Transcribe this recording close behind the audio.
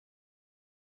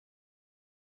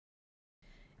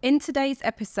In today's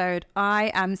episode, I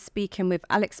am speaking with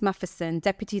Alex Matheson,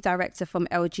 Deputy Director from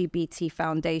LGBT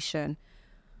Foundation.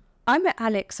 I met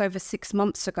Alex over 6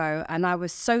 months ago, and I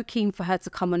was so keen for her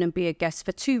to come on and be a guest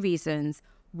for 2 reasons.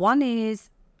 One is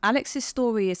Alex's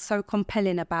story is so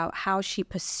compelling about how she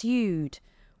pursued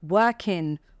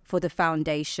working for the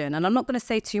foundation. And I'm not going to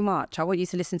say too much. I want you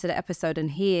to listen to the episode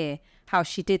and hear how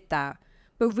she did that.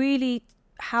 But really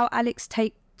how Alex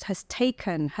has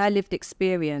taken her lived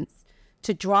experience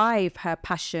to drive her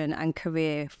passion and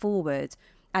career forward,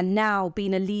 and now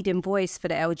being a leading voice for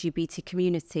the LGBT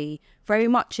community, very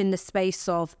much in the space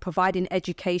of providing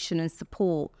education and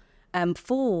support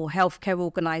for healthcare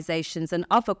organisations and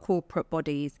other corporate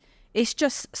bodies. It's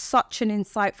just such an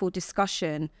insightful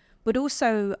discussion, but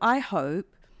also, I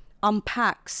hope,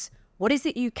 unpacks what is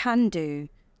it you can do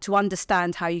to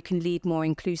understand how you can lead more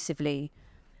inclusively.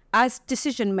 As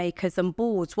decision makers and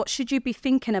boards, what should you be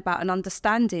thinking about and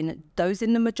understanding? Those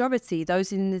in the majority,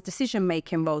 those in the decision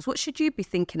making roles, what should you be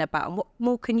thinking about, and what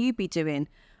more can you be doing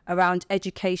around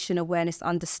education, awareness,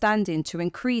 understanding to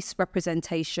increase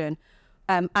representation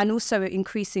and also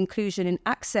increase inclusion in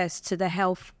access to the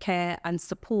healthcare and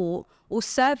support or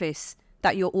service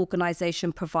that your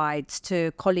organisation provides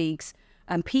to colleagues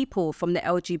and people from the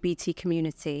LGBT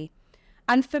community.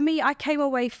 And for me, I came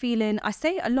away feeling, I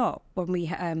say it a lot when we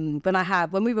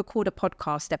record a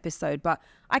podcast episode, but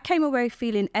I came away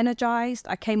feeling energized.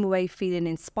 I came away feeling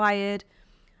inspired.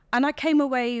 And I came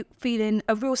away feeling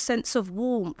a real sense of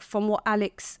warmth from what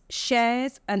Alex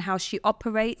shares and how she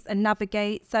operates and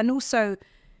navigates, and also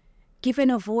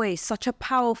giving a voice, such a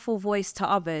powerful voice to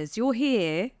others. You'll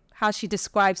hear how she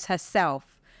describes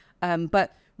herself,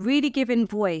 but really giving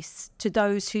voice to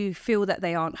those who feel that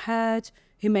they aren't heard,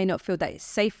 who may not feel that it's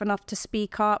safe enough to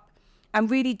speak up, and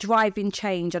really driving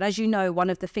change. And as you know, one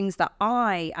of the things that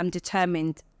I am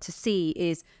determined to see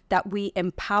is that we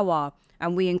empower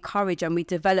and we encourage and we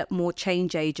develop more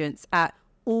change agents at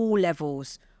all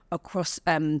levels across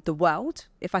the world.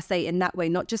 If I say it in that way,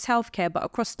 not just healthcare, but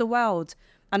across the world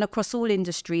and across all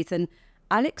industries. And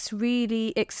Alex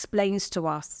really explains to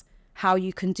us how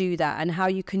you can do that and how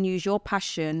you can use your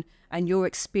passion and your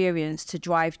experience to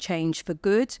drive change for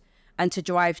good and to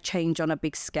drive change on a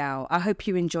big scale. I hope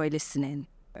you enjoy listening.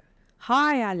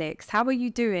 Hi, Alex. How are you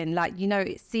doing?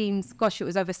 It seems, it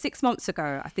was over 6 months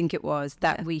ago, I think it was,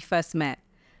 that we first met.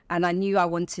 And I knew I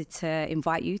wanted to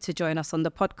invite you to join us on the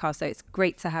podcast. So it's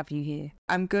great to have you here.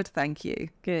 I'm good, thank you.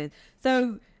 Good.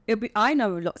 So I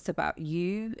know lots about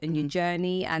you and your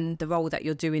journey and the role that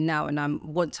you're doing now, and I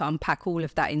want to unpack all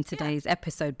of that in today's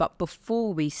episode. But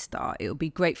before we start, it would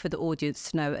be great for the audience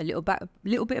to know a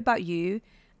little bit about you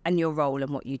and your role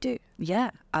and what you do. Yeah,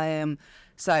 I am.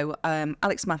 So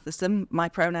Alex Matheson, my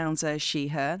pronouns are she,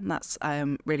 her, and that's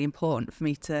really important for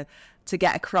me to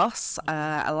get across.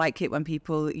 I like it when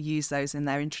people use those in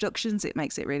their introductions. It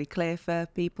makes it really clear for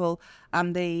people.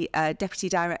 I'm the Deputy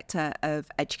Director of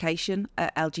Education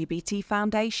at LGBT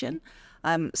Foundation.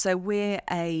 So we're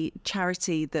a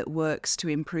charity that works to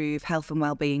improve health and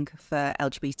wellbeing for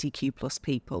LGBTQ plus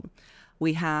people.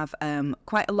 We have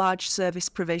quite a large service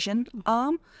provision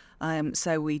arm.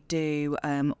 So we do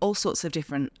all sorts of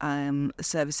different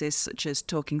services, such as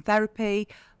talking therapy.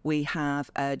 We have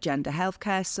a gender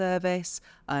healthcare service,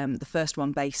 the first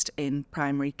one based in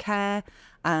primary care.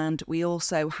 And we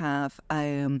also have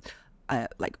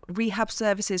rehab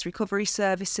services, recovery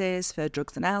services for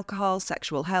drugs and alcohol,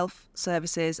 sexual health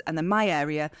services, and then my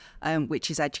area,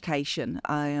 which is education,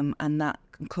 and that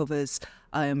covers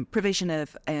provision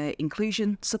of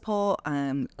inclusion support,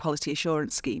 quality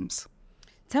assurance schemes.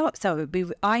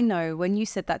 I know when you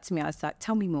said that to me, I was like,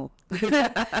 tell me more. So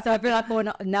I'd be like,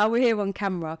 now we're here on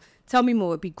camera. Tell me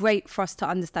more. It'd be great for us to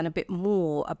understand a bit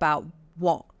more about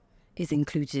what is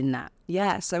included in that.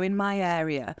 Yeah, so in my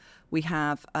area, we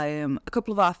have a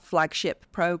couple of our flagship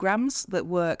programs that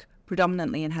work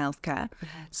predominantly in healthcare.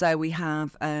 So we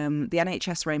have the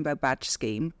NHS Rainbow Badge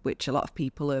Scheme, which a lot of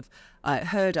people have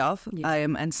heard of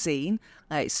and seen.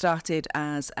 It started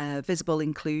as a visible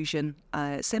inclusion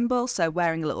symbol, so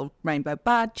wearing a little rainbow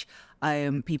badge,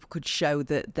 people could show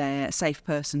that they're a safe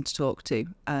person to talk to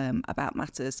about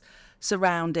matters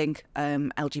surrounding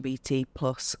LGBT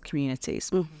plus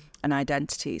communities and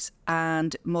identities.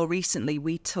 And more recently,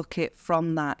 we took it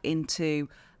from that into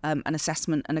an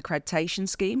assessment and accreditation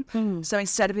scheme. So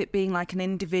instead of it being like an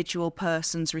individual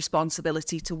person's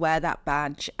responsibility to wear that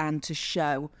badge and to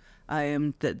show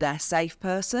that they're a safe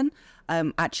person,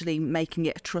 actually making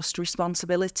it a trust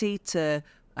responsibility to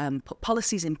put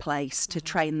policies in place, to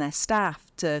train their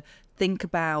staff, to think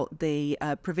about the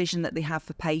provision that they have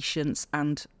for patients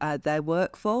and their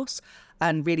workforce.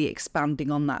 and really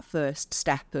expanding on that first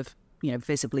step of,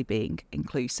 visibly being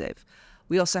inclusive.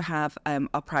 We also have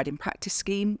our Pride in Practice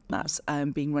scheme that's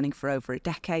been running for over a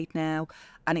decade now.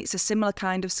 And it's a similar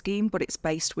kind of scheme, but it's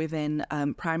based within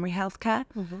primary healthcare.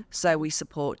 So we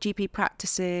support GP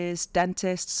practices,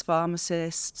 dentists,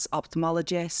 pharmacists,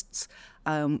 ophthalmologists.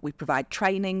 We provide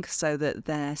training so that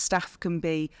their staff can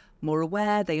be more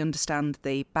aware, they understand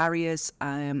the barriers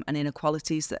and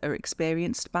inequalities that are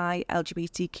experienced by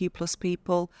LGBTQ plus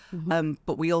people.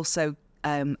 But we also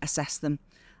assess them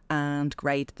and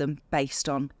grade them based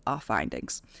on our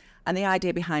findings. And the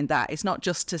idea behind that is not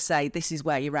just to say this is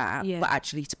where you're at, but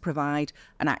actually to provide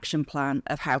an action plan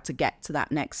of how to get to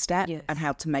that next step and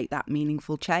how to make that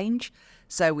meaningful change.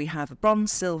 So we have a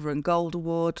bronze, silver and gold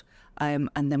award, and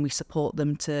then we support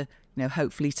them to,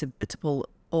 hopefully to pull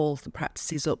all the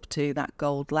practices up to that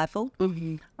gold level.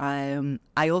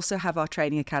 I also have our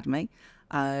training academy,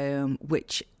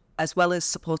 which, as well as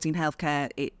supporting healthcare,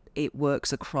 it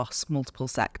works across multiple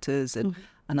sectors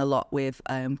and a lot with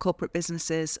corporate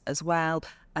businesses as well.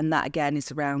 And that, again, is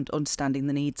around understanding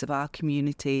the needs of our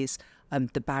communities,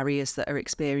 the barriers that are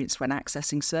experienced when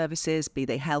accessing services, be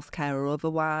they healthcare or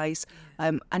otherwise,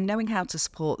 and knowing how to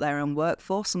support their own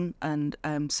workforce and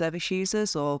service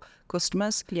users or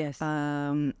customers.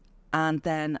 And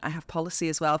then I have policy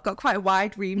as well. I've got quite a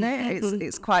wide remit.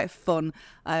 It's quite a fun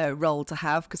role to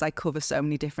have because I cover so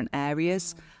many different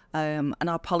areas. And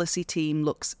our policy team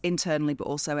looks internally but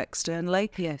also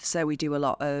externally. So we do a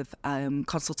lot of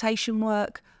consultation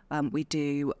work. We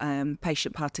do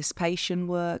patient participation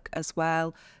work as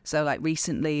well. So like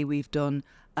recently we've done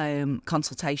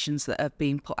consultations that have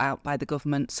been put out by the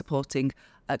government supporting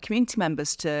community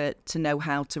members to know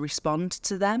how to respond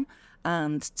to them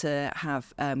and to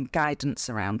have guidance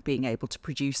around being able to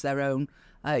produce their own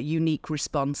unique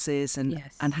responses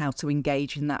and how to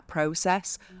engage in that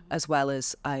process, as well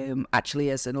as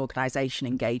actually as an organisation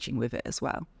engaging with it as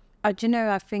well. I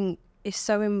think it's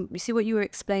so, you see what you were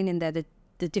explaining there,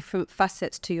 the different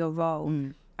facets to your role.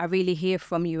 I really hear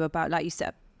from you about, like you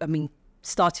said,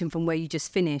 starting from where you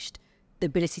just finished, the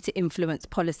ability to influence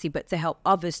policy, but to help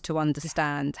others to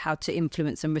understand how to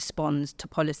influence and respond to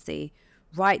policy,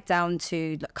 right down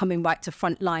to coming right to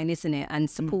front line, isn't it? And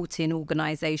supporting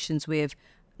organisations with,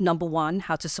 number one,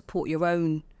 how to support your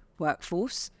own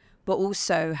workforce, but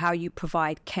also how you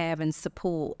provide care and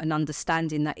support and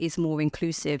understanding that is more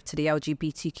inclusive to the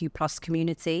LGBTQ plus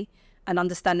community, and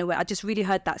understanding where I just really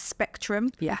heard that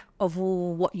spectrum of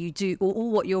all what you do or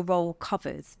all what your role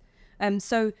covers.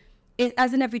 So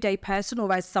as an everyday person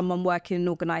or as someone working in an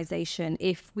organisation,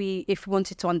 if we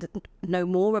wanted to know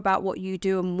more about what you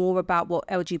do and more about what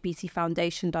LGBT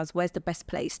Foundation does, where's the best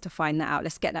place to find that out?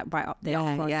 Let's get that right up there.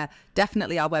 Yeah,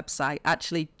 definitely our website.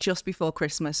 Actually, just before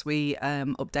Christmas, we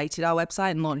updated our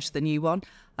website and launched the new one.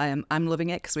 I'm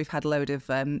loving it because we've had a load of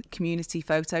community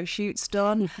photo shoots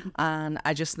done and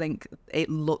I just think it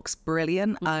looks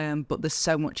brilliant, but there's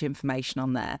so much information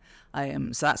on there.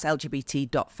 So that's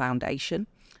lgbt.foundation.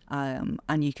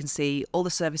 And you can see all the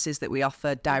services that we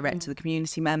offer direct to the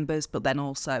community members, but then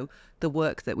also the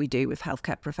work that we do with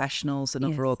healthcare professionals and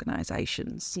other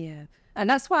organisations. And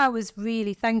that's why I was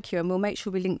really, thank you, and we'll make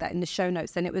sure we link that in the show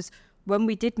notes. And it was, when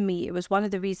we did meet, it was one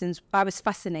of the reasons I was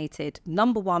fascinated,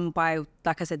 number one, by,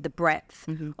 like I said, the breadth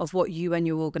of what you and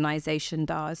your organisation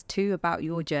does, two, about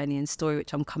your journey and story,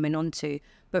 which I'm coming on to,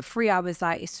 but three, I was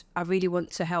like, I really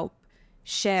want to help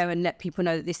share and let people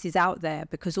know that this is out there,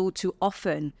 because all too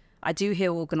often I do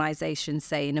hear organisations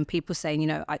saying and people saying,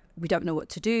 we don't know what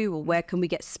to do, or where can we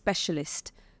get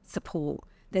specialist support?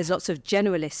 There's lots of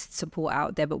generalist support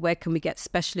out there, but where can we get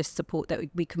specialist support that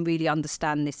we can really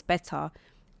understand this better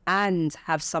and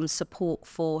have some support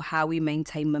for how we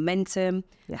maintain momentum,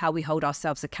 how we hold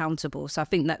ourselves accountable? So I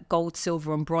think that gold,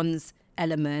 silver and bronze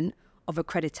element of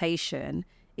accreditation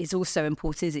is also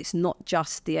important. It's not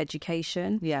just the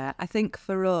education. Yeah, I think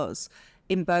for us,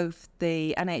 in both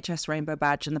the NHS Rainbow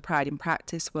Badge and the Pride in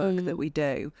Practice work that we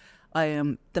do,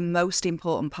 the most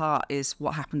important part is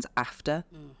what happens after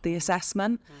the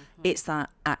assessment. It's that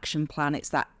action plan, it's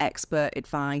that expert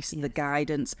advice, the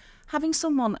guidance, having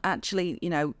someone actually,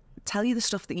 tell you the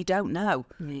stuff that you don't know.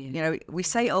 We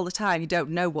say it all the time, you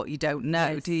don't know what you don't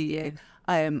know, do you?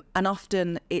 And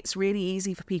often it's really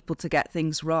easy for people to get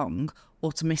things wrong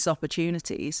or to miss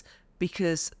opportunities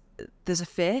because there's a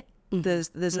fear.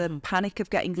 There's a panic of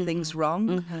getting things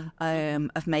wrong,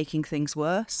 of making things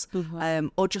worse,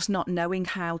 or just not knowing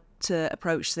how to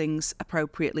approach things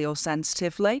appropriately or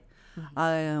sensitively.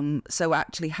 So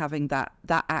actually having that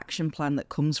action plan that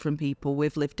comes from people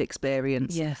with lived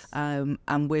experience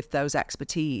and with those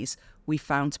expertise, we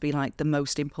found to be like the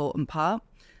most important part.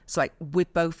 So like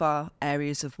with both our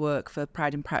areas of work for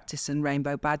Pride in Practice and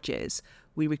Rainbow Badges,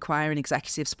 we require an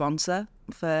executive sponsor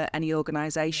for any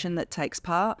organisation that takes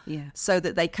part, so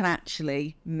that they can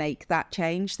actually make that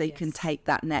change. They can take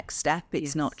that next step.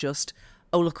 It's not just,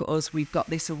 oh, look at us, we've got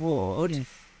this award.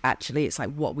 Actually, it's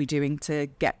like, what we're doing to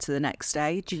get to the next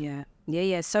stage.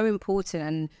 So important.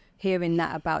 And hearing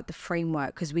that about the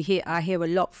framework, because I hear a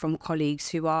lot from colleagues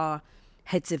who are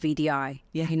heads of EDI,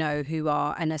 you know, who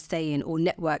are, and are saying, or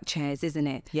network chairs, isn't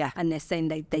it? And they're saying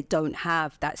they don't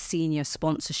have that senior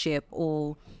sponsorship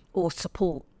or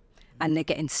support, and they're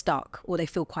getting stuck, or they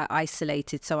feel quite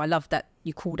isolated. So I love that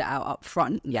you called it out up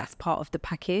front. That's part of the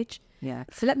package.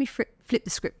 So let me flip the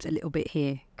script a little bit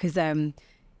here, because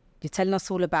you're telling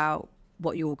us all about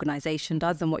what your organisation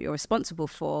does and what you're responsible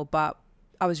for, but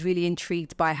I was really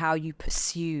intrigued by how you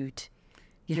pursued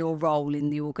your role in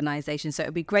the organisation. So it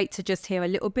would be great to just hear a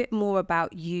little bit more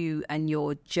about you and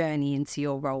your journey into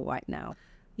your role right now.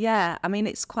 Yeah, I mean,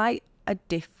 it's quite a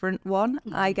different one,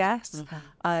 I guess.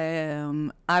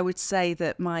 I would say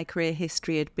that my career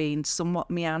history had been somewhat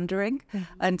meandering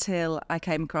until I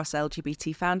came across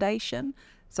LGBT Foundation.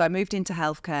 So I moved into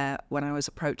healthcare when I was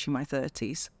approaching my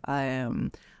 30s.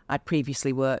 I'd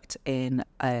previously worked in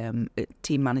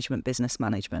team management, business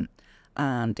management,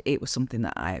 and it was something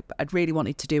that I'd really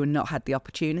wanted to do and not had the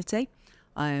opportunity.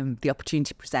 The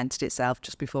opportunity presented itself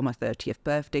just before my 30th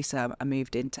birthday, so I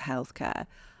moved into healthcare.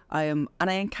 And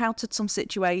I encountered some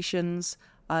situations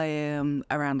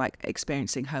around like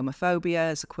experiencing homophobia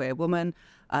as a queer woman,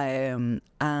 and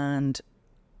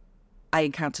I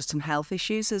encountered some health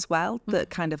issues as well that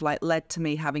kind of like led to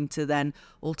me having to then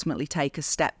ultimately take a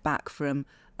step back from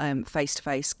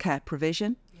face-to-face care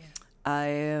provision.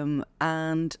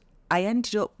 And I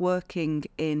ended up working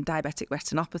in diabetic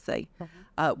retinopathy,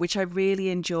 which I really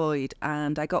enjoyed.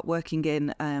 And I got working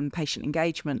in patient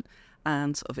engagement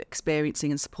and sort of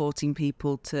experiencing and supporting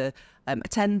people to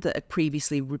attend that had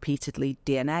previously repeatedly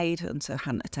DNA'd and so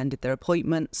hadn't attended their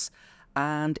appointments.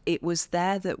 And it was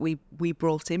there that we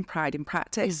brought in Pride in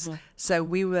Practice. So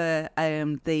we were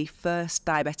the first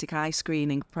diabetic eye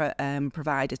screening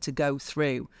provider to go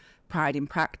through Pride in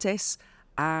Practice,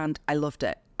 and I loved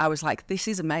it. I was like, this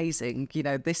is amazing. You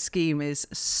know, this scheme is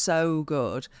so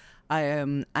good.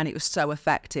 And it was so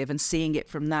effective, and seeing it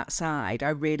from that side, I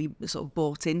really sort of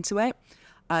bought into it.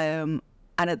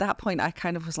 And at that point, I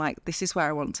kind of was like, this is where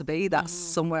I want to be. That's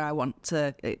somewhere I want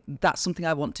to, that's something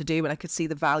I want to do. And I could see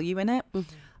the value in it.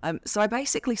 So I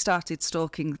basically started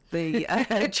stalking the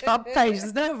job page.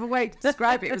 There's no other way to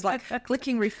describe it. It was like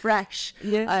clicking refresh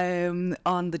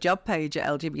on the job page at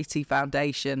LGBT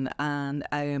Foundation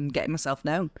and getting myself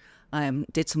known.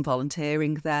 Did some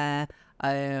volunteering there,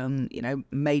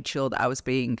 made sure that I was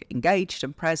being engaged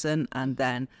and present. And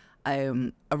then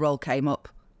a role came up.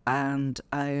 And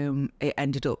it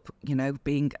ended up,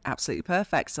 being absolutely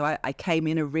perfect. So I came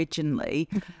in originally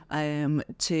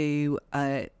to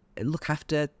look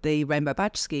after the Rainbow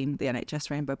Badge Scheme, the NHS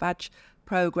Rainbow Badge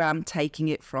programme, taking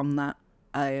it from that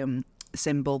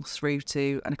symbol through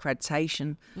to an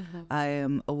accreditation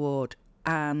award.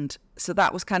 And so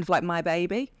that was kind of like my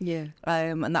baby.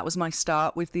 And that was my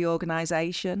start with the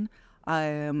organisation.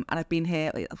 And I've been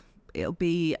here, it'll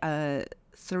be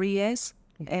 3 years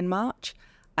in March.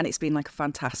 And it's been like a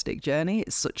fantastic journey.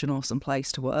 It's such an awesome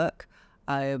place to work.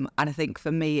 And I think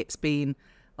for me, it's been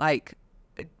like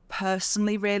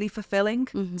personally really fulfilling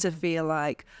to feel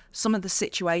like some of the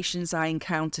situations I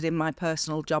encountered in my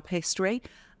personal job history,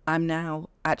 I'm now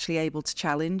actually able to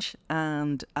challenge,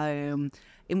 and in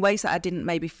ways that I didn't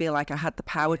maybe feel like I had the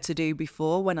power to do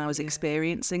before when I was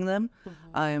experiencing them.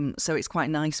 So it's quite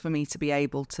nice for me to be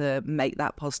able to make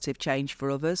that positive change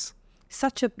for others.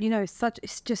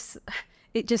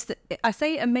 I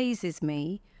say it amazes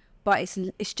me, but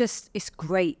it's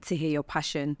great to hear your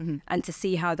passion and to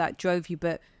see how that drove you.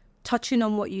 But touching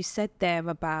on what you said there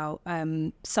about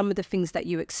some of the things that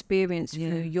you experienced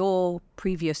through your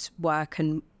previous work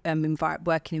and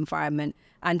working environment,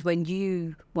 and when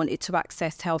you wanted to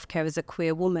access healthcare as a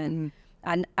queer woman,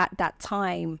 and at that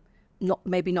time,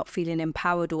 not feeling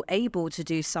empowered or able to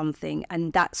do something,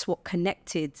 and that's what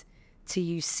connected to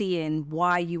you seeing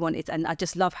why you wanted. And I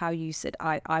just love how you said,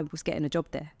 I was getting a job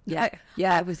there.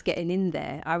 I was getting in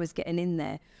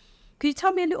there. Could you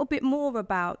tell me a little bit more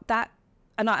about that?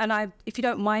 And I, if you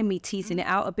don't mind me teasing it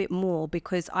out a bit more,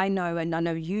 because I know, and I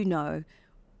know you know,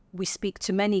 we speak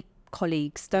to many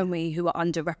colleagues, don't we, who are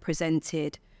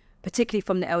underrepresented, particularly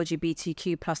from the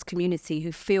LGBTQ plus community,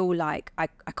 who feel like I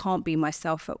can't be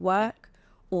myself at work,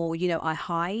 or, I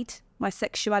hide my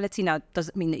sexuality. Now, it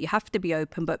doesn't mean that you have to be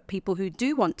open, but people who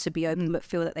do want to be open but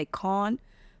feel that they can't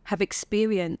have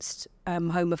experienced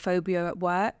homophobia at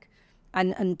work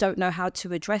and don't know how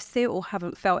to address it or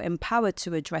haven't felt empowered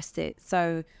to address it.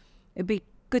 So it'd be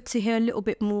good to hear a little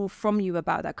bit more from you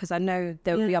about that, because I know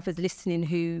there will be others listening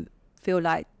who feel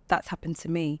like that's happened to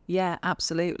me. Yeah,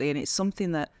 absolutely. And it's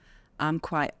something that I'm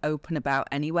quite open about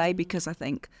anyway, because I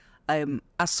think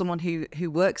as someone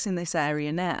who works in this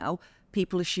area now,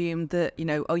 people assume that, you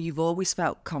know, oh, you've always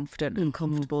felt confident and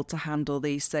comfortable to handle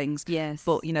these things. Yes.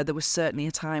 But, you know, there was certainly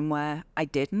a time where I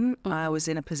didn't. I was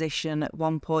in a position at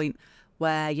one point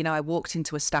where, you know, I walked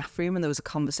into a staff room and there was a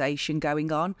conversation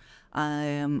going on,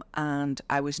 and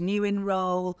I was new in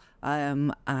role,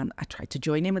 and I tried to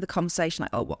join in with the conversation,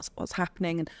 like, oh, what's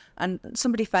happening? And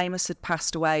somebody famous had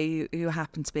passed away who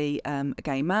happened to be a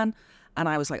gay man, and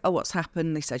I was like, oh, what's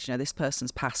happened? They said, you know, this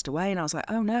person's passed away, and I was like,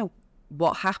 oh no,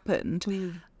 what happened?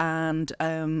 And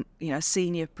you know, a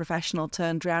senior professional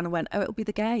turned around and went, oh, it'll be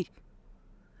the gay.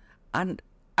 And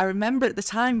I remember at the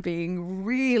time being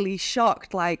really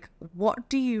shocked, like, what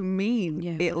do you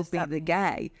mean it'll be the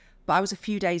gay? But I was a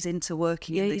few days into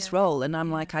working in this role, and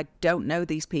I'm like, I don't know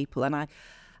these people, and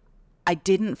I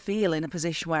didn't feel in a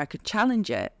position where I could challenge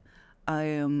it.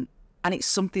 And it's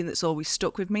something that's always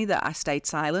stuck with me, that I stayed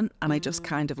silent and I just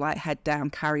kind of like head down,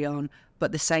 carry on. But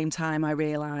at the same time, I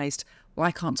realised, well,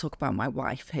 I can't talk about my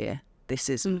wife here. This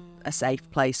isn't a safe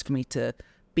place for me to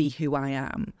be who I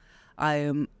am.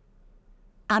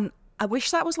 And I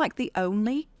wish that was like the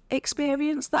only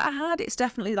experience that I had. It's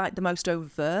definitely like the most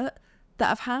overt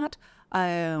that I've had.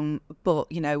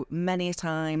 But, you know, many a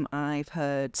time I've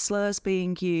heard slurs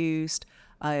being used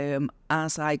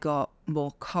as I got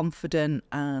more confident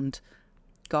and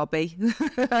gobby.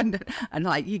 and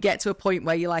like you get to a point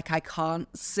where you're like, I can't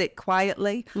sit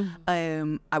quietly.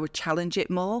 I would challenge it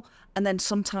more. And then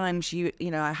sometimes, you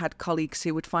know, I had colleagues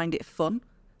who would find it fun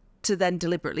to then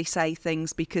deliberately say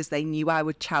things because they knew I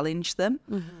would challenge them.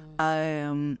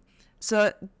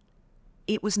 So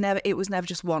it was never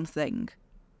just one thing.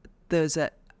 There's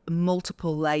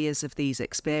multiple layers of these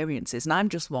experiences, and I'm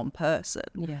just one person.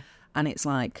 And it's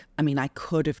like, I mean, I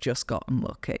could have just gotten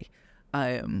lucky,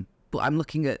 but I'm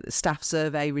looking at the staff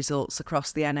survey results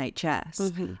across the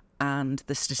NHS, and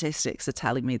the statistics are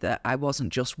telling me that I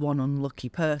wasn't just one unlucky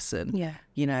person.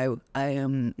 You know,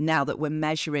 now that we're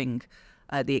measuring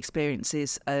the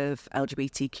experiences of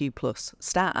LGBTQ plus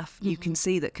staff, you can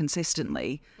see that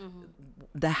consistently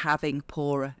they're having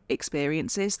poorer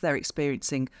experiences. They're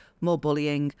experiencing more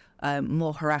bullying,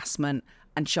 more harassment,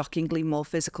 and shockingly more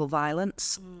physical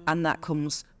violence. And that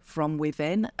comes from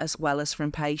within as well as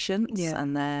from patients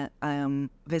and their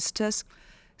visitors.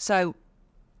 So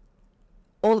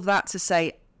all of that to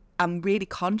say, I'm really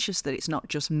conscious that it's not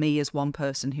just me as one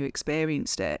person who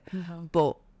experienced it,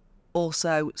 but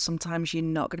also sometimes you're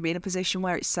not going to be in a position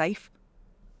where it's safe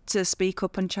to speak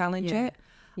up and challenge it.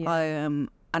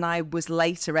 And I was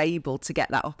later able to get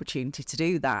that opportunity to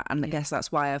do that. And I guess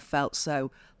that's why I felt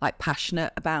so like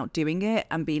passionate about doing it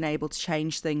and being able to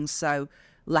change things so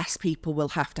less people will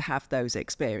have to have those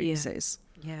experiences.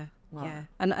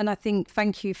 And I think,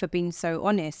 thank you for being so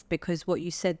honest, because what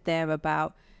you said there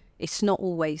about it's not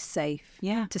always safe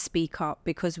to speak up,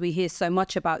 because we hear so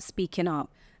much about speaking up,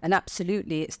 and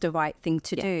absolutely it's the right thing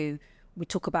to do. We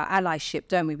talk about allyship,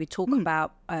 don't we? We talk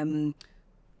about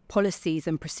policies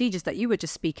and procedures that you were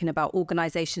just speaking about,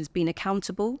 organisations being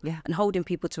accountable and holding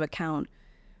people to account.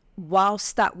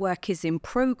 Whilst that work is in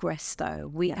progress, though,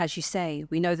 we, as you say,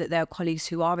 we know that there are colleagues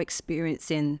who are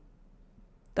experiencing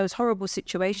those horrible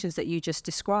situations that you just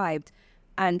described,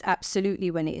 and absolutely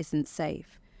when it isn't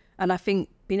safe. And I think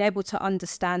being able to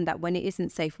understand that when it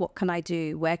isn't safe, what can I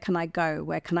do? Where can I go?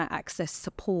 Where can I access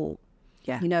support?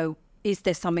 You know, is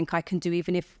there something I can do?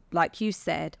 Even if, like you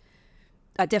said,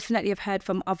 I definitely have heard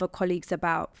from other colleagues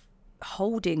about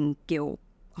holding guilt,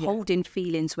 holding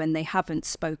feelings when they haven't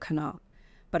spoken up.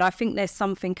 But I think there's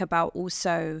something about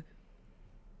also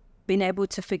being able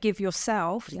to forgive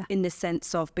yourself in the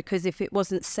sense of, because if it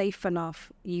wasn't safe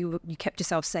enough, you kept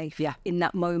yourself safe in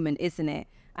that moment, isn't it?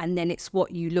 And then it's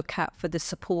what you look at for the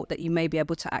support that you may be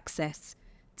able to access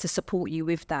to support you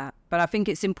with that. But I think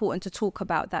it's important to talk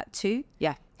about that too.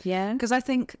 Because I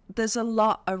think there's a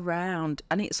lot around,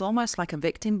 and it's almost like a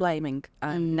victim blaming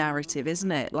narrative,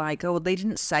 isn't it? Like, oh, they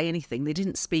didn't say anything, they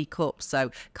didn't speak up, so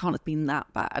it can't have been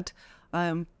that bad.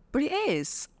 But it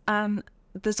is. And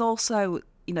there's also,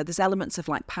 you know, there's elements of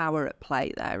like power at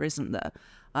play there, isn't there?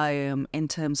 In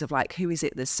terms of like, who is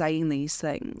it that's saying these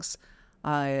things?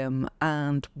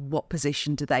 And what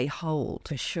position do they hold?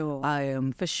 For sure.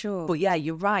 But yeah,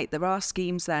 you're right. There are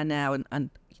schemes there now, and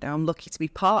you know, I'm lucky to be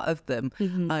part of them.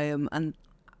 And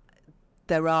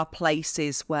there are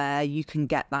places where you can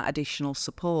get that additional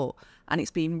support. And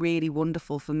it's been really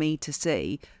wonderful for me to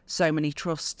see so many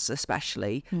trusts,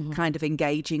 especially, kind of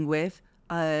engaging with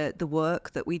the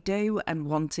work that we do and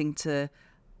wanting to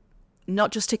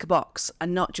not just tick a box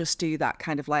and not just do that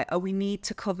kind of like, oh, we need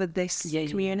to cover this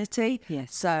community.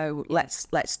 Yes. So let's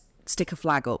stick a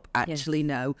flag up. Actually,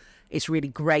 no, it's really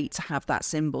great to have that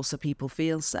symbol so people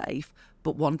feel safe,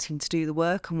 but wanting to do the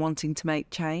work and wanting to make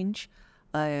change.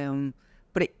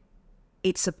 But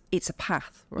it's a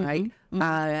path, right?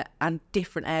 And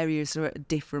different areas are at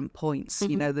different points.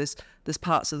 You know, there's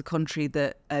parts of the country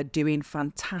that are doing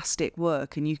fantastic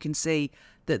work, and you can see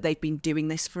that they've been doing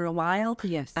this for a while.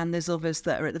 Yes. And there's others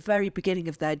that are at the very beginning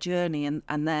of their journey,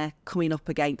 and they're coming up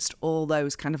against all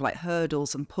those kind of like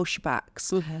hurdles and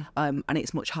pushbacks, and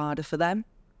it's much harder for them.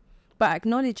 But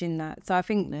acknowledging that, so I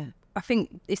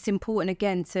think it's important,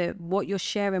 again, to what you're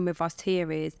sharing with us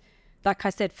here is, like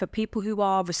I said, for people who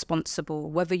are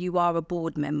responsible, whether you are a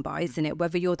board member, isn't it?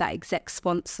 Whether you're that exec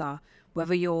sponsor,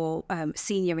 whether you're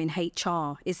senior in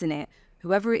HR, isn't it?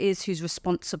 Whoever it is who's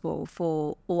responsible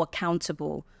for or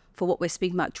accountable for what we're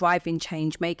speaking about, driving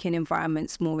change, making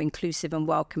environments more inclusive and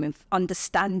welcoming,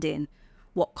 understanding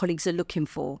what colleagues are looking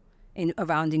for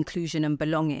around inclusion and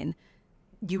belonging,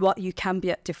 you can be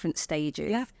at different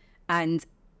stages. Yeah. And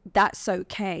that's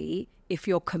okay if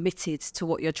you're committed to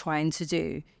what you're trying to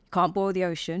do. Can't boil the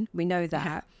ocean, we know that.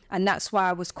 Yeah. And that's why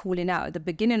I was calling out at the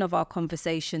beginning of our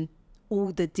conversation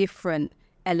all the different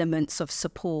elements of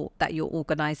support that your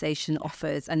organisation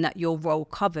offers and that your role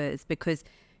covers, because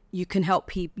you can help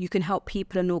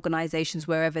people and organisations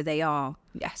wherever they are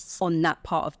on that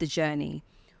part of the journey.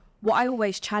 What I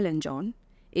always challenge on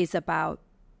is about,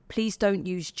 please don't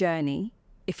use journey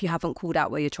if you haven't called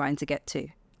out where you're trying to get to.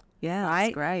 Yeah, right?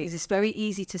 That's great. Because it's very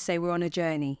easy to say we're on a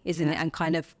journey, isn't it? And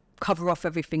kind of cover off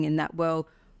everything in that. Well,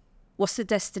 what's the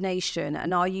destination,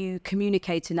 and are you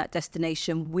communicating that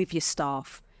destination with your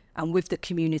staff and with the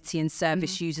community and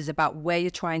service users about where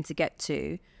you're trying to get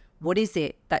to? What is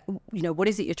it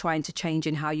you're trying to change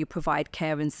in how you provide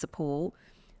care and support?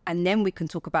 And then we can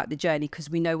talk about the journey,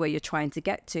 because we know where you're trying to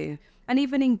get to. And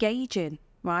even engaging,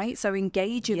 right? So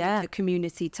engaging with the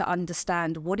community to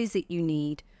understand, what is it you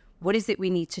need? What is it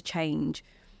we need to change?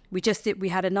 We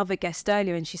had another guest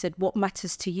earlier, and she said, what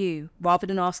matters to you? Rather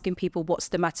than asking people what's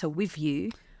the matter with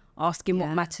you, asking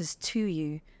what matters to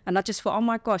you. And I just thought, oh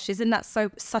my gosh, isn't that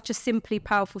such a simply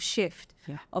powerful shift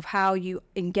of how you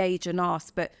engage and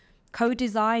ask? But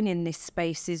co-designing this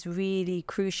space is really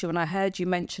crucial. And I heard you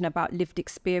mention about lived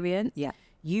experience. Yeah.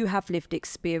 You have lived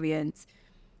experience.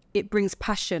 It brings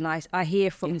passion. I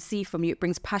hear from and see from you, it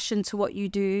brings passion to what you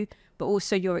do, but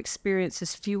also your experience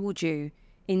has fueled you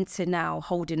into now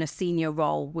holding a senior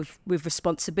role with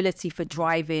responsibility for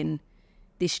driving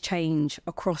this change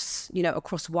across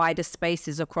wider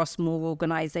spaces, across more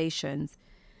organizations.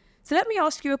 So let me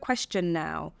ask you a question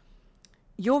now.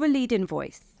 You're a leading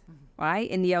voice, right,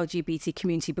 in the LGBT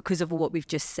community because of what we've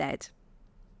just said.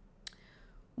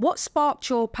 What sparked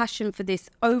your passion for this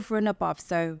over and above?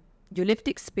 So your lived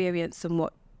experience and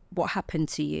what happened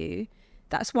to you,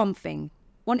 that's one thing.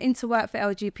 Wanting to work for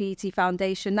LGBT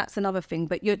Foundation, that's another thing.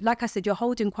 But like I said, you're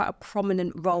holding quite a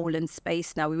prominent role and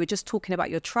space now. We were just talking about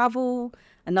your travel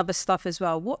and other stuff as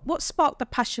well. What sparked the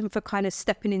passion for kind of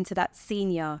stepping into that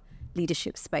senior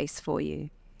leadership space for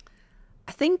you?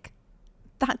 I think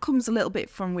that comes a little bit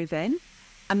from within.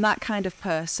 I'm that kind of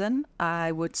person.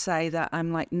 I would say that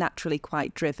I'm like naturally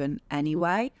quite driven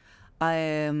anyway.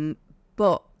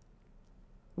 But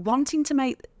wanting to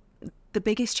make the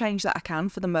biggest change that I can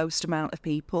for the most amount of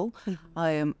people,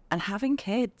 and having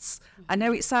kids. I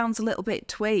know it sounds a little bit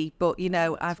twee, but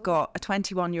I've got a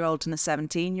 21-year-old and a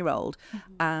 17-year-old,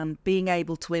 and being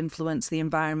able to influence the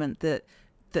environment that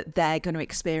they're going to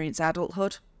experience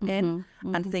adulthood in,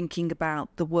 and thinking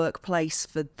about the workplace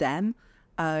for them,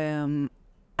 and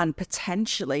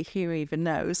potentially, who even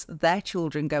knows, their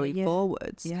children going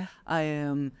forwards.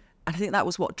 And I think that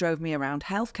was what drove me around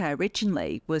healthcare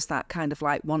originally, was that kind of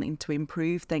like wanting to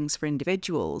improve things for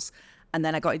individuals. And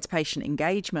then I got into patient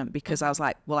engagement because I was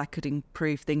like, well, I could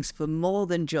improve things for more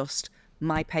than just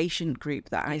my patient group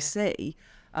that I see.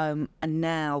 And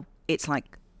now it's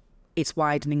like, it's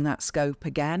widening that scope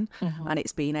again, and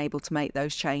it's being able to make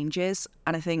those changes.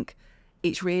 And I think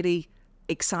it's really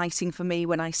exciting for me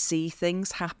when I see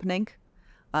things happening,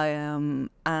 and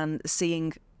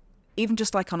seeing, even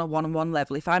just like on a one-on-one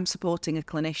level, if I'm supporting a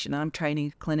clinician, I'm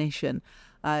training a clinician,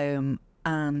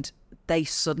 and they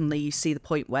suddenly, you see the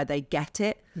point where they get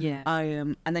it.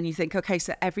 And then you think, okay,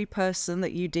 so every person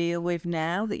that you deal with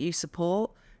now, that you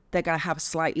support, they're going to have a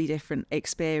slightly different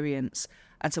experience.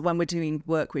 And so when we're doing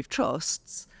work with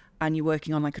trusts and you're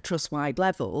working on like a trust-wide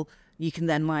level, you can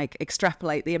then like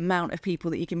extrapolate the amount of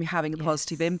people that you can be having a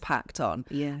positive impact on.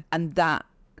 Yeah. And that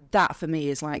for me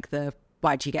is like the,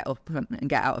 why do you get up and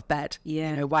get out of bed?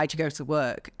 Yeah. You know, why do you go to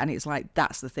work? And it's like,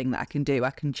 that's the thing that I can do.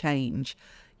 I can change,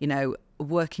 you know,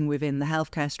 working within the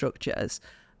healthcare structures,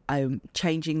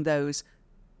 changing those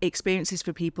experiences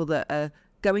for people that are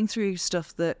going through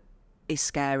stuff that is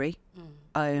scary,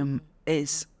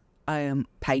 is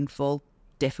painful,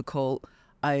 difficult,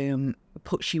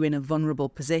 puts you in a vulnerable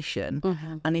position.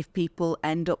 And if people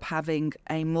end up having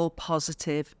a more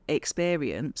positive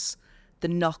experience, the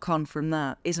knock on from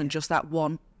that isn't just that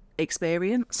one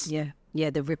experience.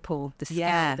 The ripple, the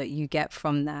scale that you get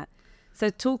from that. So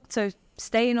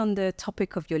staying on the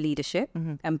topic of your leadership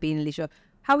and being a leader,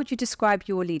 how would you describe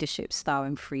your leadership style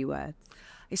in 3 words?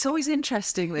 It's always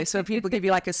interesting this when people give you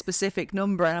like a specific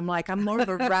number, and I'm like, I'm more of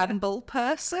a ramble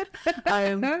person.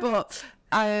 But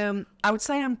I would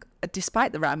say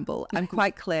despite the ramble, I'm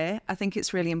quite clear. I think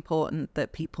it's really important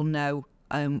that people know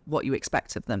what you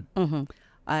expect of them,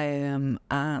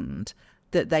 and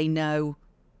that they know,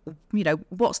 you know,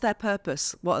 what's their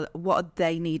purpose, what are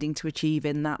they needing to achieve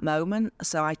in that moment.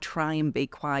 So I try and be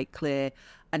quite clear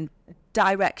and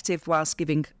directive whilst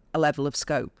giving a level of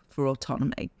scope for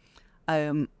autonomy.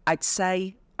 I'd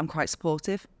say I'm quite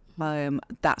supportive.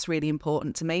 That's really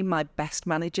important to me. My best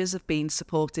managers have been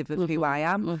supportive of who I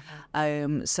am.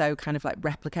 So kind of like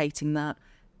replicating that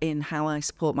in how I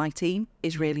support my team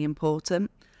is really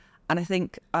important. And I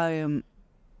think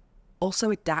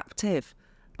also adaptive.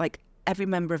 Like every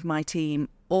member of my team,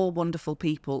 all wonderful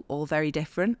people, all very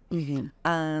different.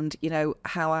 And, you know,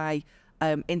 how I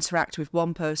interact with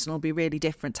one person will be really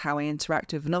different to how I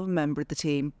interact with another member of the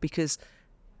team, because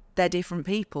they're different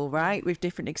people, right? With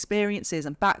different experiences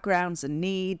and backgrounds and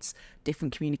needs,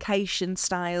 different communication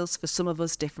styles. For some of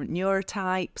us, different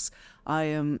neurotypes.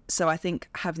 So I think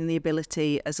having the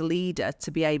ability as a leader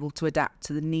to be able to adapt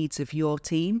to the needs of your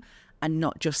team and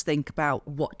not just think about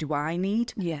what do I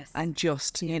need? And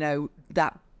just, you know,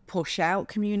 that push out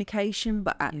communication,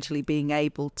 but actually being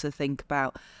able to think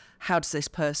about, how does this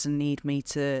person need me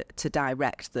to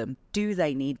direct them? Do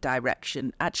they need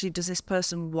direction? Actually, does this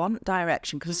person want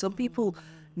direction? Because some people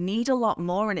need a lot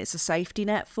more and it's a safety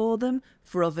net for them.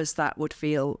 For others, that would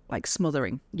feel like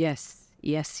smothering. Yes.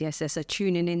 So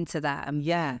tuning into that.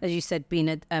 As you said, being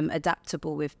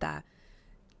adaptable with that.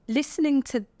 Listening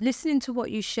to what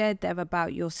you shared there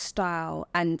about your style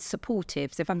and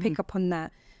supportive. So if I pick up on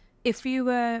that, if you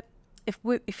were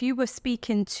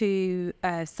speaking to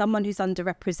someone who's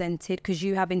underrepresented, because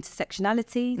you have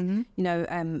intersectionality, you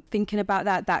know, thinking about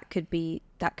that could be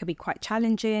quite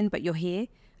challenging. But you're here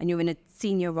and you're in a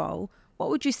senior role. What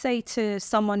would you say to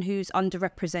someone who's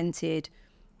underrepresented,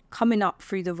 coming up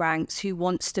through the ranks, who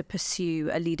wants to pursue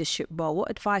a leadership role? What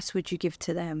advice would you give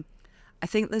to them? I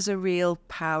think there's a real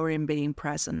power in being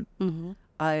present.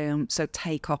 So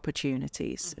take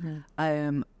opportunities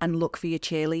and look for your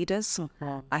cheerleaders.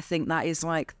 I think that is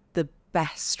like the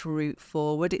best route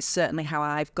forward. It's certainly how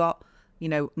I've got, you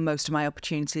know, most of my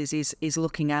opportunities is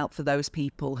looking out for those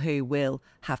people who will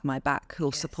have my back,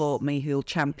 who'll support me, who'll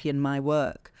champion my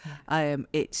work.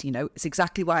 It's, you know, it's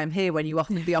exactly why I'm here. When you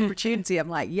offer me the opportunity, I'm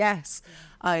like, yes.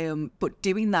 But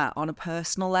doing that on a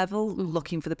personal level,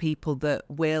 looking for the people that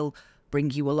will bring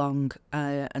you along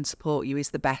and support you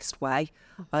is the best way.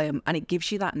 And it gives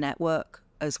you that network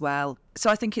as well. So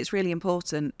I think it's really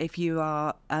important if you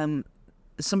are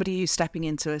somebody who's stepping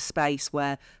into a space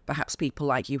where perhaps people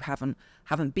like you haven't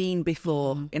been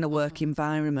before in a work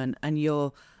environment, and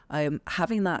you're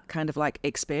having that kind of like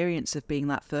experience of being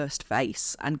that first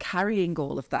face and carrying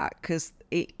all of that, because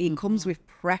it comes with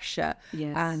pressure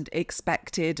and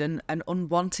expected and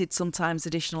unwanted, sometimes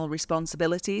additional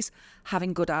responsibilities.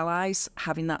 Having good allies,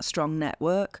 having that strong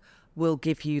network will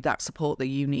give you that support that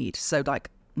you need. So like,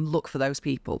 look for those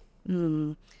people.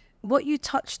 What you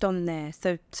touched on there,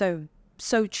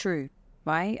 so true,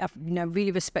 right? I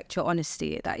really respect your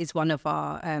honesty. That is one of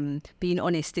our, being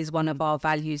honest is one of our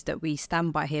values that we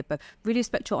stand by here. But really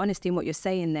respect your honesty in what you're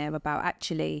saying there about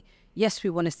actually, yes, we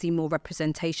want to see more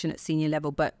representation at senior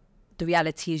level, but the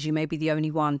reality is you may be the only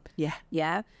one.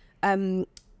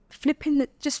 Flipping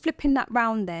that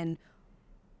round then,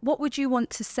 what would you want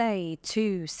to say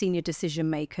to senior decision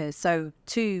makers? So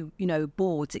to, you know,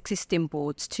 boards, existing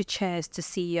boards, to chairs, to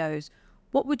CEOs,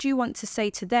 what would you want to say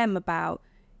to them about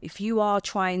if you are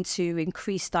trying to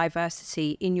increase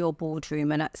diversity in your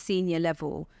boardroom and at senior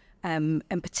level, and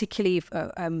particularly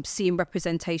seeing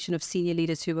representation of senior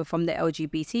leaders who are from the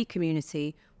LGBT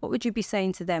community, what would you be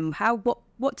saying to them?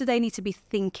 What do they need to be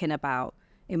thinking about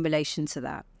in relation to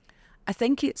that? I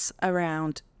think it's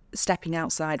around stepping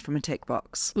outside from a tick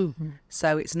box.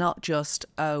 So it's not just,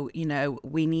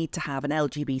 we need to have an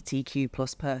LGBTQ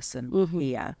plus person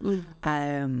here.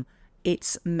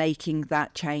 It's making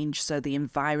that change so the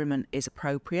environment is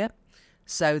appropriate,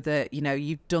 so that,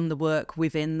 you've done the work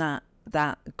within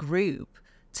that group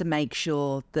to make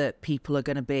sure that people are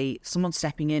going to be, someone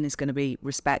stepping in is going to be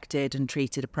respected and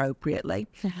treated appropriately.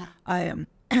 I am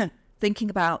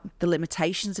thinking about the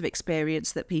limitations of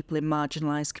experience that people in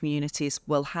marginalised communities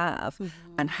will have,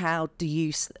 and how do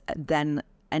you then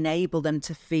enable them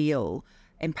to feel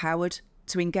empowered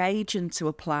to engage and to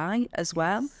apply as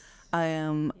well.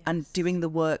 And doing the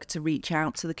work to reach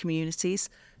out to the communities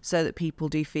so that people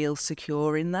do feel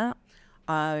secure in that.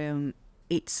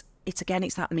 It's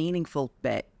that meaningful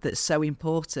bit that's so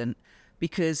important,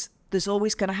 because there's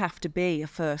always going to have to be a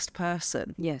first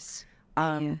person. Yes.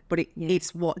 But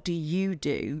it's what do you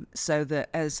do so that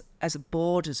as a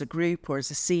board, as a group, or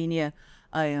as a senior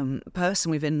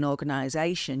person within an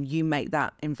organisation, you make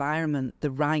that environment the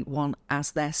right one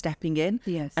as they're stepping in.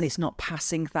 Yes. And it's not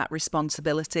passing that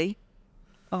responsibility.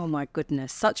 Oh my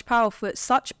goodness, such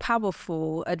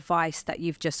powerful advice that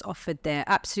you've just offered there.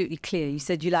 Absolutely clear. You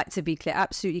said you like to be clear.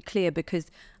 Absolutely clear, because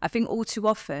I think all too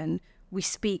often we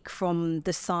speak from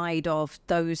the side of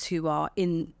those who are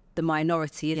in the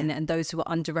minority, isn't it? And those who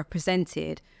are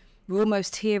underrepresented. We're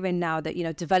almost hearing now that,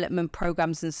 development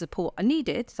programs and support are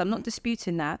needed. So I'm not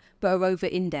disputing that, but are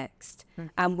over-indexed.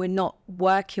 And we're not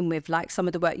working with, like, some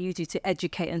of the work you do to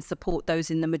educate and support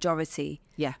those in the majority.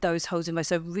 Yeah. Those holding voice.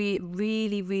 So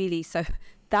really. So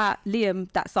that, Liam,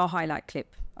 that's our highlight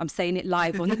clip. I'm saying it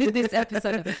live on this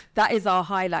episode. That is our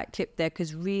highlight clip there,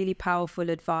 because really powerful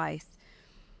advice.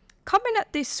 Coming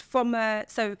at this from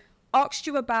asked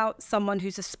you about someone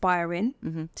who's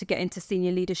aspiring to get into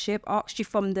senior leadership, asked you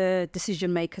from the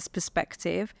decision maker's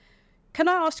perspective. Can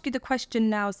I ask you the question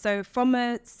now? So from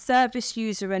a service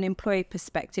user and employee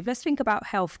perspective, let's think about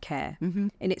healthcare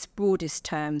in its broadest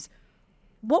terms.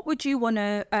 What would you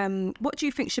what do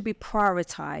you think should be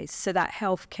prioritized so that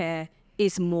healthcare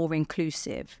is more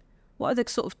inclusive? What are the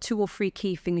sort of 2 or 3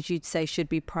 key things you'd say should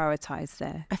be prioritized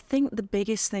there? I think the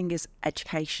biggest thing is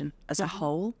education as a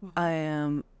whole.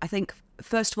 I think,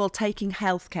 first of all, taking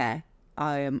healthcare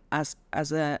as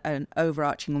an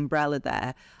overarching umbrella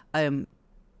there,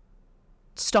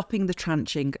 stopping the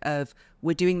tranching of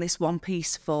we're doing this one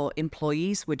piece for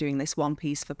employees, we're doing this one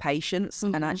piece for patients,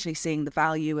 and actually seeing the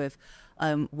value of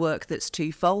work that's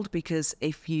twofold, because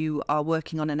if you are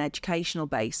working on an educational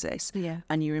basis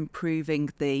and you're improving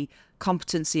the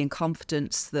competency and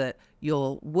confidence that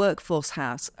your workforce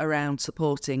has around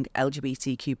supporting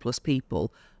LGBTQ plus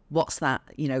people, what's that,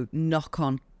 knock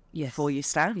on for your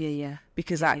staff?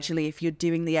 Because actually, if you're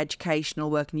doing the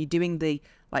educational work and you're doing the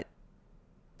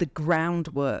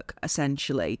groundwork,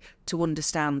 essentially, to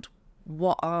understand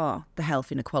what are the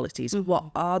health inequalities, what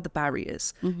are the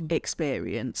barriers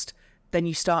experienced, then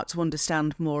you start to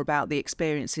understand more about the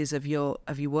experiences of your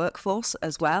workforce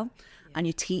as well. And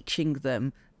you're teaching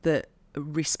them that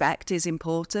respect is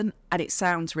important. And it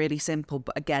sounds really simple,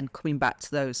 but again, coming back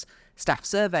to those staff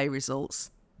survey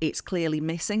results, it's clearly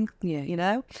missing,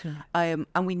 and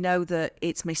we know that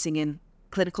it's missing in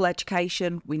clinical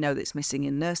education. We know that it's missing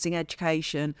in nursing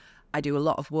education. I do a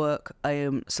lot of work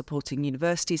supporting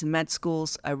universities and med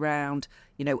schools around,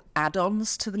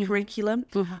 add-ons to the curriculum,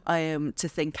 to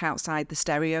think outside the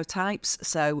stereotypes.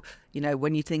 So,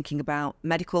 when you're thinking about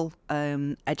medical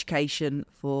education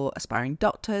for aspiring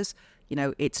doctors,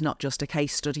 it's not just a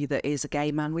case study that is a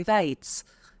gay man with AIDS,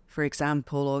 for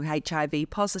example, or HIV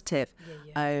positive.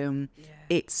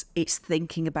 It's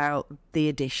thinking about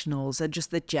the additionals and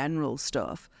just the general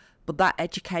stuff. But that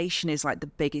education is like the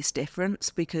biggest difference,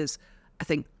 because I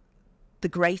think the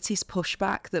greatest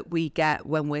pushback that we get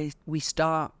when we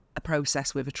start a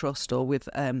process with a trust or with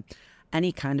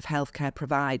any kind of healthcare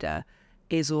provider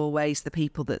is always the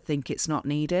people that think it's not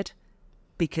needed,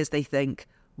 because they think,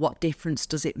 what difference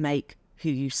does it make who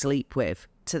you sleep with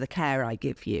to the care I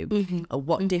give you? Or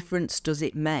what difference does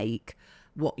it make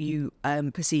what you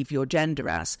perceive your gender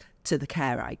as to the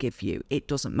care I give you? It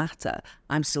doesn't matter.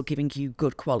 I'm still giving you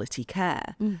good quality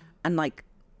care. And like,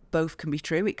 both can be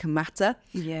true. It can matter.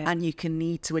 And you can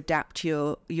need to adapt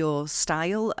your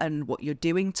style and what you're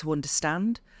doing to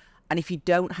understand. And if you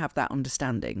don't have that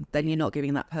understanding, then you're not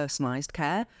giving that personalised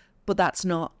care. But that's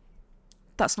not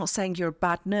saying you're a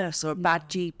bad nurse or a bad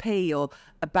GP or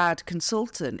a bad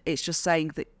consultant. It's just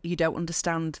saying that you don't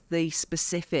understand the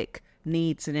specific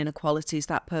needs and inequalities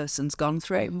that person's gone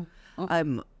through.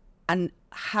 And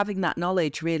having that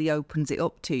knowledge really opens it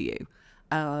up to you.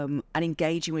 and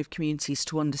engaging with communities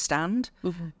to understand.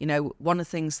 You know, one of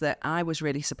the things that I was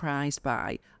really surprised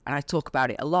by, and I talk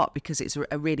about it a lot because it's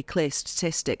a really clear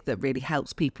statistic that really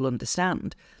helps people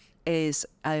understand, is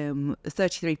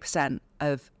 33%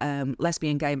 of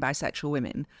lesbian, gay and bisexual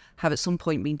women have at some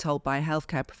point been told by a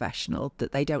healthcare professional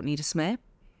that they don't need a smear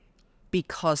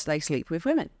because they sleep with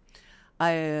women.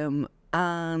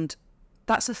 And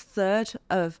that's a third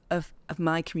of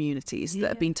my communities that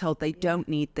have been told they don't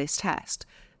need this test.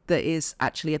 That is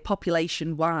actually a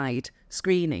population-wide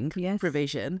screening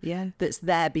provision that's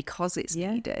there because it's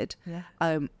needed.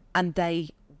 And they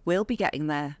will be getting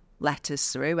their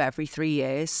letters through every 3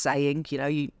 years saying, you know,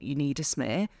 you need a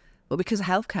smear. But because a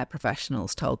healthcare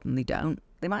professional's told them they don't,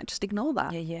 they might just ignore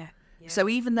that. So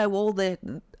even though all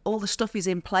the stuff is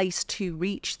in place to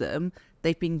reach them,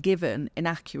 they've been given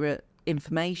inaccurate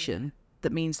information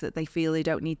that means that they feel they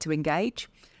don't need to engage.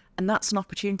 And that's an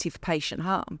opportunity for patient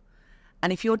harm.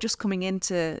 And if you're just coming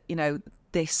into, you know,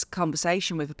 this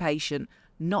conversation with a patient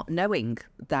not knowing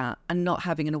that and not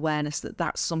having an awareness that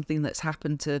that's something that's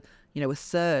happened to, you know, a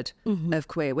third of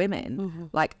queer women,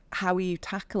 like, how are you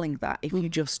tackling that if you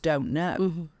just don't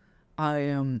know?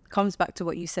 Comes back to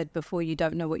what you said before, you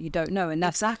don't know what you don't know. And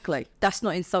that's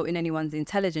not insulting anyone's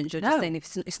intelligence. You're just saying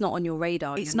if it's not on your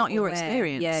radar, it's not your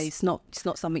experience. Yeah, it's not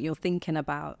something you're thinking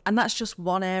about. And that's just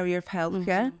one area of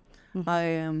healthcare.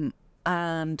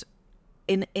 And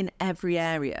in every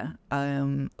area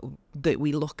that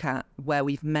we look at where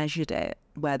we've measured it,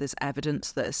 where there's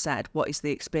evidence that has said what is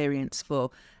the experience for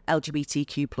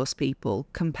LGBTQ plus people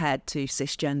compared to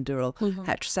cisgender or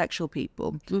heterosexual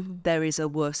people, there is a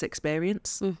worse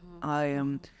experience.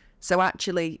 So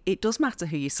actually, it does matter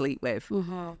who you sleep with.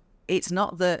 It's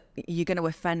not that you're going to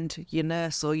offend your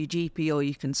nurse or your GP or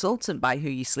your consultant by who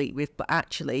you sleep with, but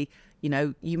actually, you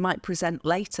know, you might present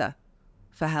later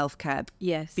for healthcare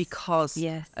because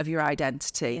of your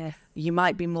identity. You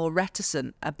might be more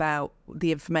reticent about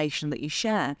the information that you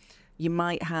share. You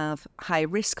might have high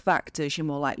risk factors. You're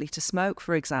more likely to smoke,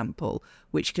 for example,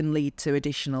 which can lead to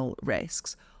additional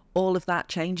risks. All of that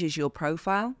changes your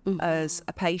profile as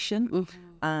a patient,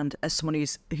 and as someone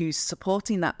who's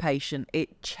supporting that patient,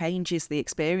 it changes the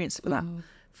experience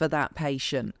for that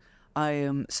patient.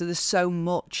 So there's so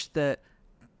much that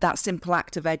simple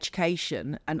act of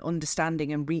education and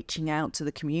understanding and reaching out to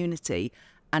the community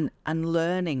and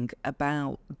learning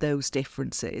about those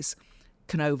differences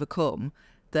can overcome.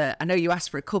 I know you asked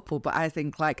for a couple, but I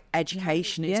think like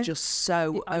education is just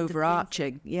so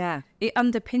overarching. It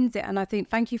underpins it. And I think,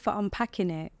 thank you for unpacking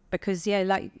it, because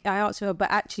like I asked her, but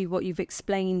actually what you've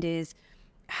explained is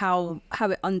how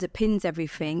it underpins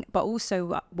everything, but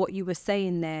also what you were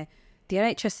saying there. The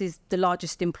NHS is the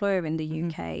largest employer in the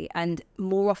UK, and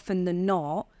more often than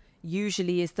not,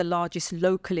 usually is the largest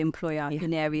local employer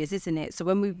in areas, isn't it? So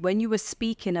when you were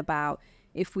speaking about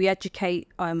if we educate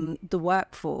the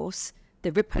workforce,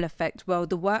 the ripple effect, well,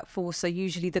 the workforce are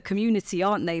usually the community,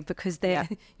 aren't they? Because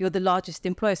you're the largest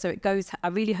employer. So it goes, I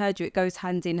really heard you, it goes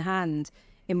hand in hand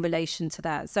in relation to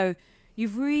that. So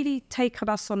you've really taken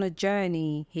us on a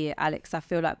journey here, Alex. I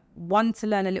feel like, one, to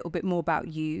learn a little bit more about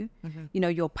you, you know,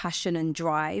 your passion and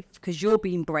drive, because you're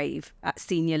being brave at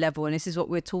senior level, and this is what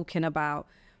we're talking about,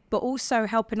 but also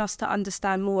helping us to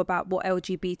understand more about what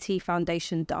LGBT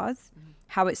Foundation does,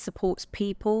 how it supports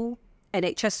people,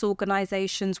 NHS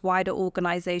organisations, wider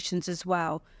organisations as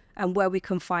well, and where we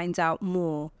can find out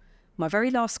more. My very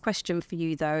last question for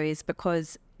you, though, is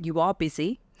because you are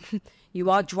busy, you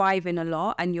are driving a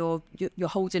lot, and you're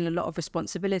holding a lot of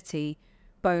responsibility,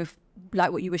 both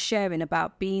like what you were sharing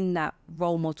about being that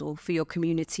role model for your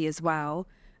community as well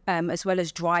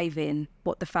as driving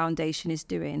what the foundation is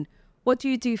doing. What do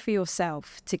you do for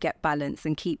yourself to get balance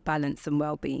and keep balance and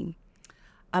well-being?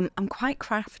 I'm quite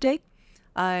crafty.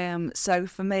 So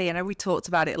for me, I know we talked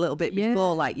about it a little bit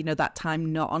before, like, you know, that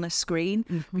time not on a screen,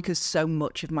 because so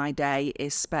much of my day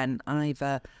is spent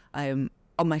either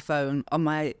on my phone, on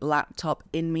my laptop,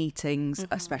 in meetings,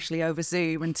 especially over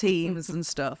Zoom and Teams and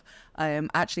stuff.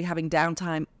 Actually having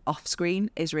downtime off screen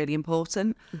is really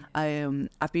important.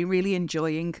 I've been really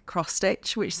enjoying cross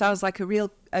stitch, which sounds like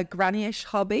a granny-ish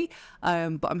hobby,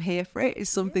 but I'm here for it. It's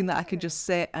something that I can just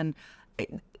sit and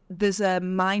there's a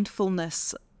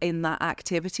mindfulness in that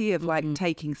activity of like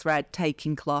taking thread,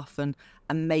 taking cloth and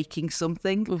making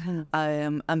something,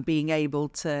 and being able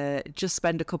to just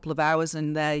spend a couple of hours,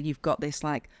 and there you've got this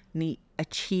like neat,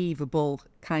 achievable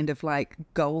kind of like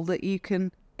goal that you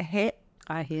can hit.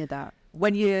 I hear that.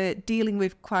 When you're dealing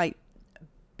with quite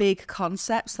big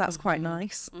concepts, that's quite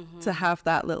nice to have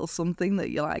that little something that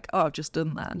you're like, oh, I've just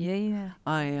done that. Yeah.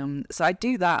 So I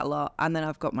do that a lot, and then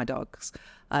I've got my dogs.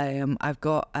 I've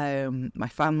got my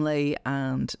family,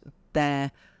 and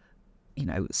they're, you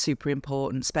know, super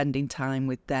important. Spending time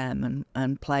with them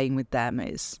and playing with them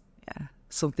is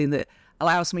something that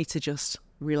allows me to just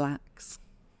relax.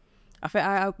 I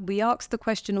think we ask the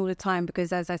question all the time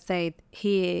because, as I say,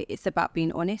 here it's about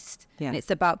being honest and it's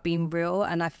about being real.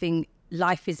 And I think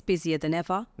life is busier than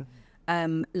ever.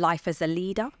 Life as a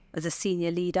leader, as a senior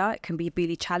leader, it can be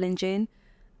really challenging.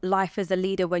 Life as a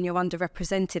leader when you're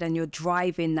underrepresented and you're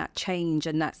driving that change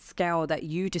and that scale that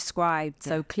you described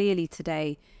so clearly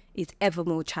today is ever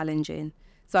more challenging.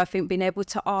 So I think being able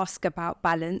to ask about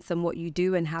balance and what you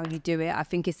do and how you do it, I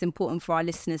think it's important for our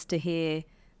listeners to hear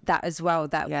that as well,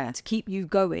 that to keep you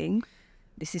going,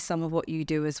 this is some of what you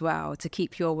do as well, to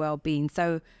keep your well-being.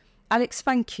 So Alex,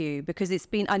 thank you, because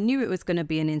I knew it was going to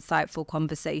be an insightful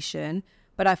conversation,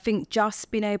 but I think just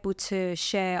being able to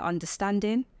share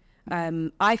understanding,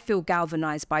 I feel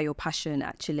galvanized by your passion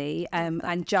actually.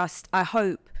 And just, I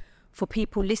hope for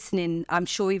people listening, I'm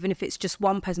sure even if it's just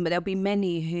one person, but there'll be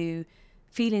many who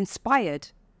feel inspired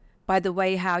by the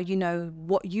way how, you know,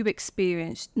 what you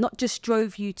experienced not just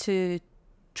drove you to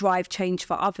drive change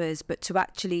for others, but to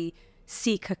actually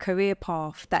seek a career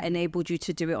path that enabled you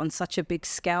to do it on such a big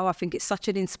scale. I think it's such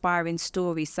an inspiring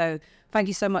story. So thank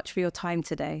you so much for your time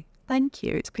today. Thank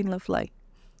you. It's been lovely.